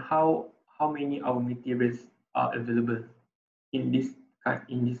and how many our materials are available in this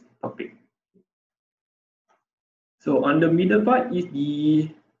topic. So on the middle part is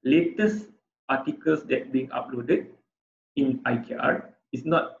the latest articles that being uploaded in IKR. It's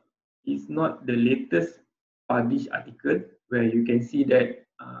not the latest published article where you can see that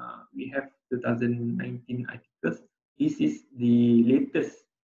we have 2019 articles. This is the latest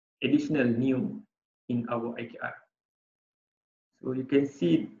additional new in our IKR. So you can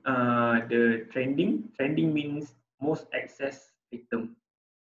see the trending. Trending means most accessed item.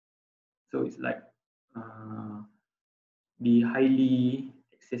 So it's like the highly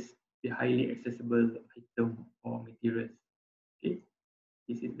accessible item or materials. Okay,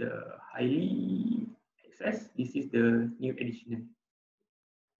 this is the highly accessed. This is the new additional.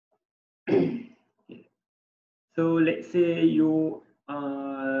 Okay. So let's say you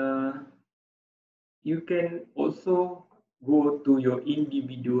can also go to your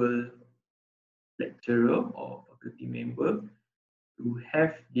individual lecturer or faculty member to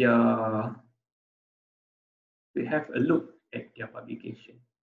have a look at their publication.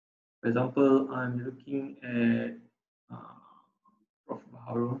 For example, I'm looking at Prof.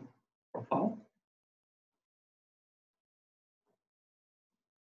 Baharul profile.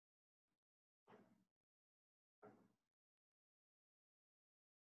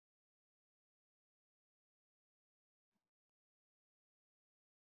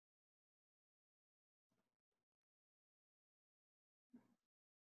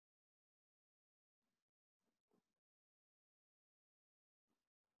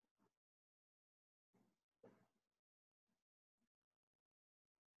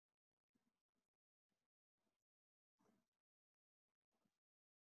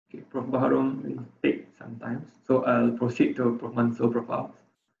 Okay, Prof. Baharum will take some time, so I'll proceed to Prof. Mansur profile.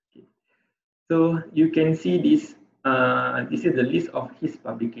 Okay. So you can see this. This is the list of his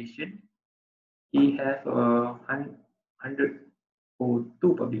publication. He has 102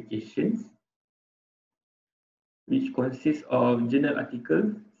 publications, which consists of journal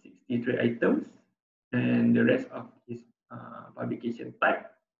articles, 63 items, and the rest of his publication type.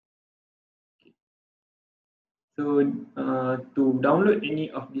 Okay. So to download any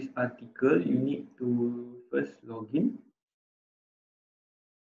of this article, you need to first log in.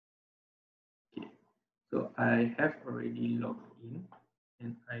 Okay. So I have already logged in,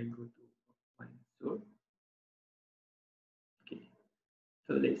 and I go to Mansur. Okay.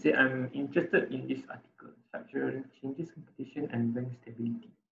 So let's say I'm interested in this article, structural changes, competition, and bank stability.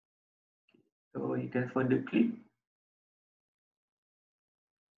 Okay. So you can further click.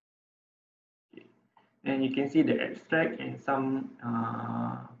 Okay. And you can see the abstract and some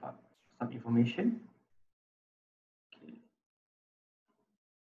information. Okay.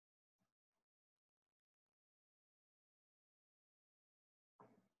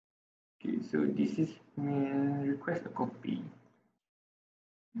 Okay, so this is request a copy.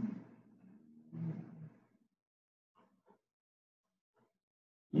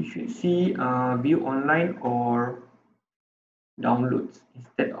 You should see view online or downloads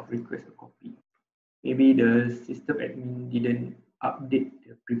instead of request a copy. Maybe the system admin didn't update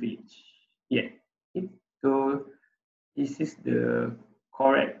the privilege yet. Okay. So this is the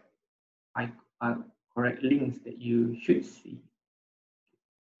correct correct links that you should see.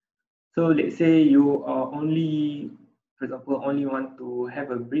 So let's say you are only, for example, only want to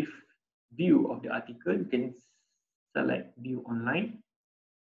have a brief view of the article. You can select view online.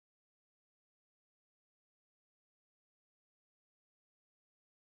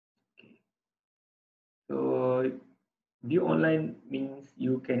 Okay. So view online means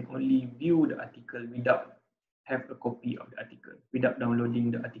you can only view the article without have a copy of the article, without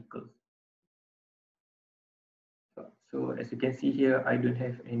downloading the article. So as you can see here, I don't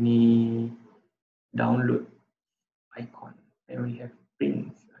have any download icon. I only have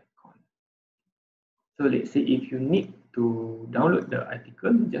print icon. So let's say if you need to download the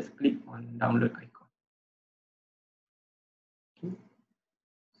article, just click on download icon. Okay.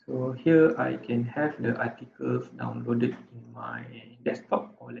 So here I can have the articles downloaded in my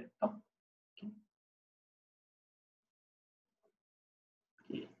desktop or laptop. Okay.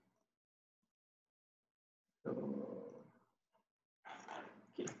 Okay.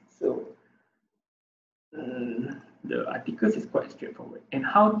 So the articles is quite straightforward. And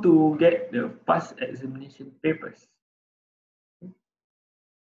how to get the past examination papers?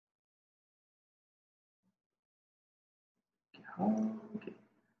 Okay.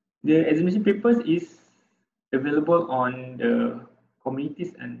 The examination papers is available on the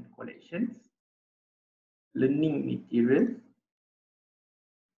communities and collections, learning materials,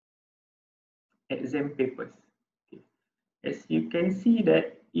 exam papers. Okay. As you can see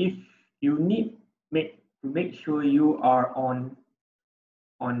that if you need to make sure you are on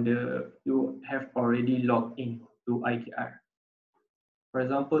the, you have already logged in to IKR. For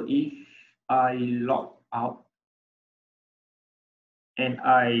example, if I log out and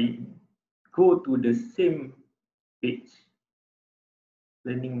I go to the same page,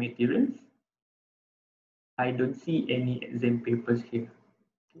 learning materials, I don't see any exam papers here.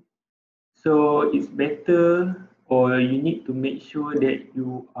 So it's better, or you need to make sure that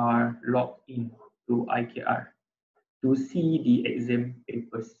you are logged in to IKR to see the exam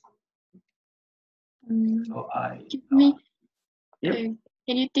papers. So can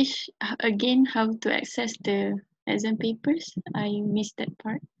you teach again how to access the exam papers? I missed that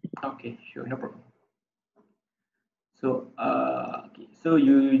part. Okay, sure, no problem. So okay, so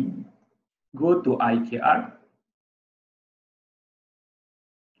you go to IKR.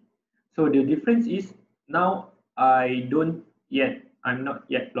 So the difference is now I'm not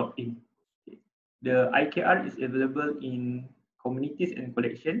yet logged in. Okay. The IKR is available in communities and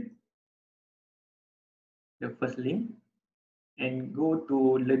collection, the first link, and go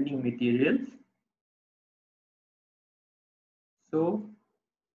to learning materials. So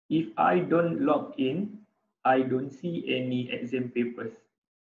if I don't log in, I don't see any exam papers.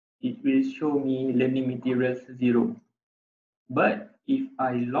 It will show me learning materials 0. But if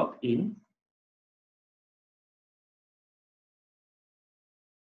I log in,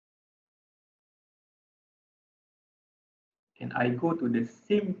 and I go to the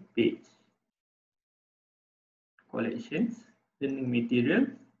same page, collections, learning materials,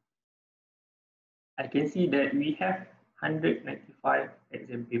 I can see that we have 195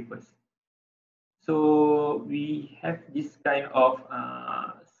 exam papers. So we have this kind of,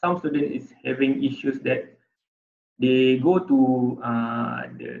 some student is having issues that they go to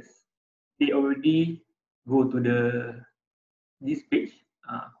they already go to this page,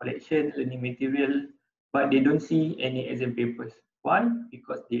 collection, learning material, but they don't see any exam papers. Why?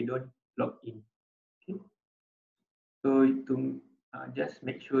 Because they don't log in. Okay. So to just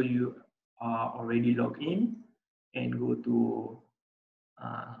make sure you are already logged in and go to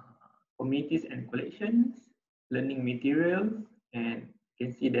communities and collections, learning materials, and you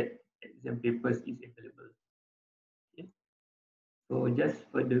can see that exam papers is available. Okay. So just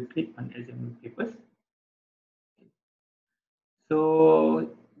further click on exam papers. So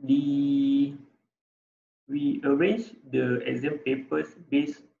we arrange the exam papers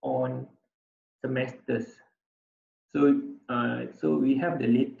based on semesters. So so we have the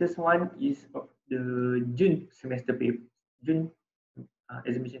latest one is of the June semester paper. June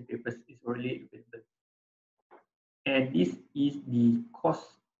examination papers is already available, and this is the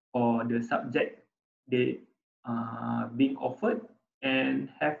course or the subject they being offered and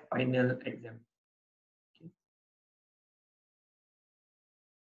have final exam. Okay.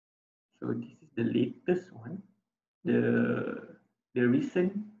 So this is the latest one, the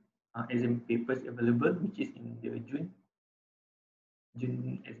recent exam papers available, which is in the June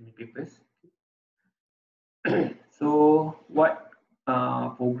exam papers. So what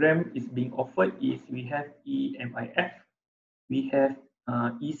program is being offered is we have EMIF, we have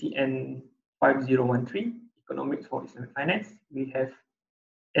ECN 5013, Economics for Islamic Finance, we have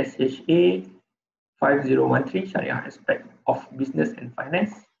SHA 5013, Sharia Aspect of Business and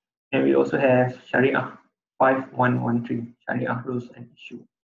Finance, and we also have Sharia 5113, Sharia Rules and Issue.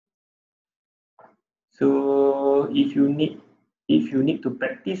 So if you need to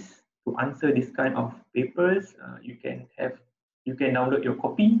practice to answer this kind of papers, you can download your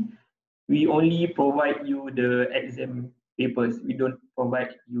copy. We only provide you the exam papers. We don't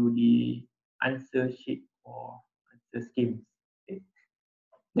provide you the answer sheet or answer schemes. Okay?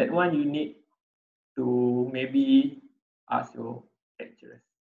 That one you need to maybe ask your lecturers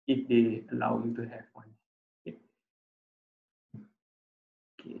if they allow you to have one. Okay.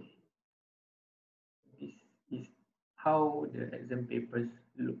 Okay. This is how the exam papers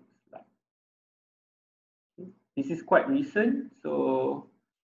looks like. Okay. This is quite recent, so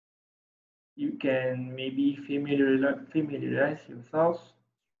you can maybe familiarize yourselves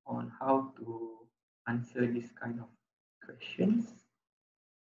on how to answer this kind of questions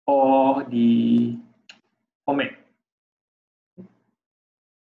or the format.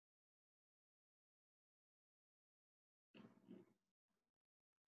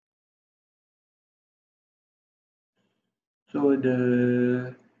 So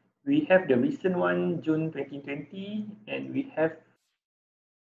we have the recent one, June 2020, and we have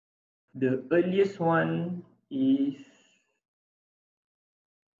the earliest one is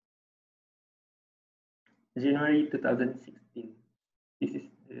January 2016. This is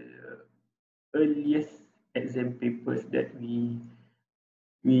the earliest exam papers that we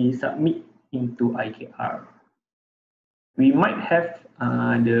submit into IKR. We might have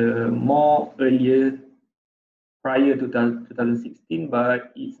the more earlier prior to 2016,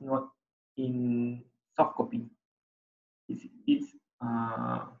 but it's not in soft copy. It's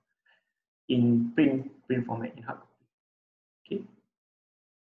in print format, in hard copy. Okay.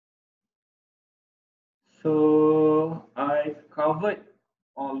 So I've covered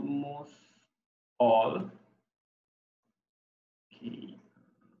almost all. Okay.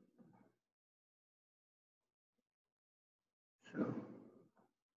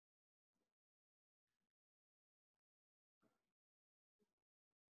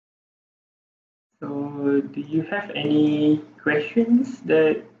 So do you have any questions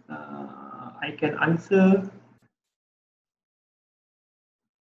that I can answer?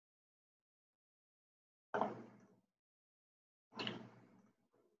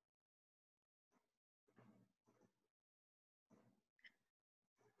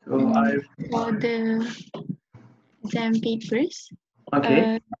 So for the exam papers.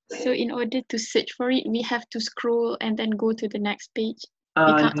 Okay. So in order to search for it, we have to scroll and then go to the next page.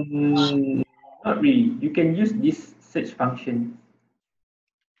 Not really. You can use this search function.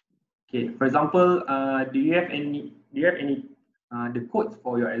 Okay. For example, do you have any the codes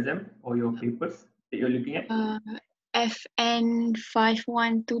for your exam or your papers that you're looking at? FN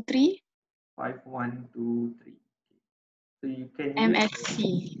 5123. 5123. So you can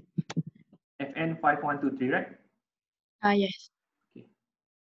MSc. FN 5123, right? Yes. Okay.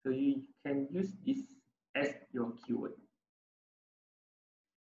 So you can use this as your keyword.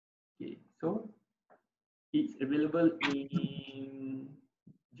 Okay. So it's available in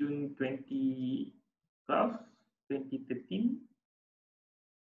June 2012, 2013.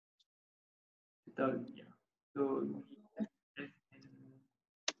 Yeah.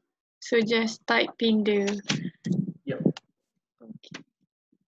 So just type in the. Yep. Okay.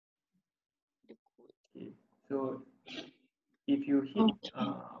 Okay. So if you hit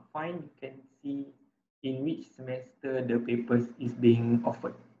find, you can see in which semester the papers is being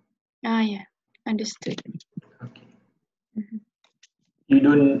offered. Yeah, understood. Okay. You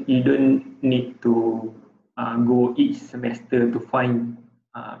don't need to go each semester to find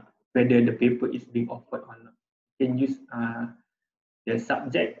whether the paper is being offered or not. You can use the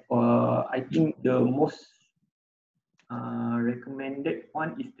subject, or I think the most recommended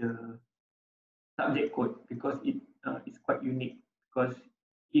one is the subject code, because it is quite unique. Because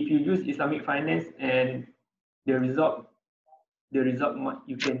if you use Islamic finance and the result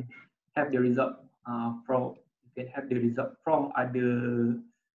you can have the result from other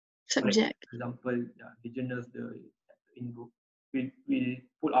subject. For example, the journals, the in-book will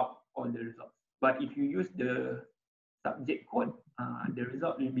pull out all the results. But if you use the subject code, the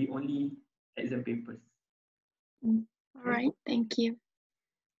result will be only exam papers. All right, thank you.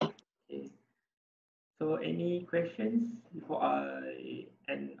 Okay. So any questions before I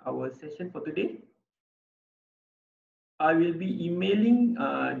end our session for today? I will be emailing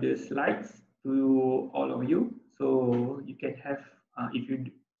the slides to all of you. So you can have, if you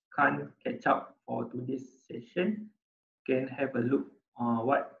can't catch up for today's session, you can have a look on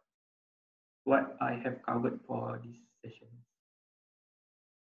what I have covered for this session.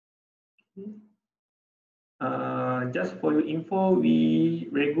 Just for your info, we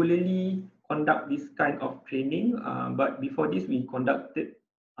regularly conduct this kind of training, but before this we conducted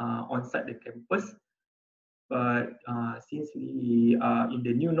on-site the campus. But since we are in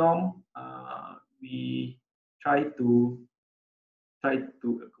the new norm, we try to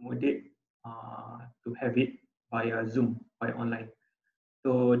accommodate to have it via Zoom, via online.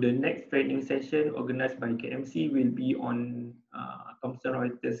 So the next training session organized by KMC will be on Thomson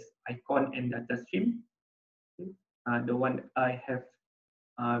Reuters icon and data stream. The one I have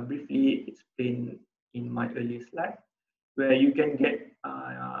briefly explained in my earlier slide, where you can get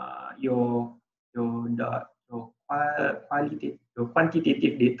your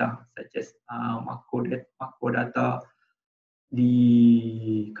quantitative data such as macro data,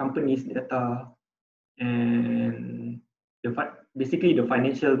 the company's data, and basically the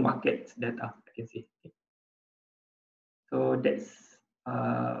financial markets data, I can say. So that's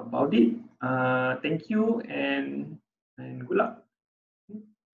about it. Thank you and good luck.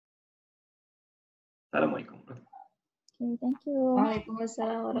 Assalamualaikum. Okay, thank you.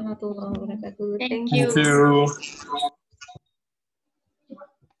 Waalaikumsalam warahmatullahi wabarakatuh. Thank Thank you. you.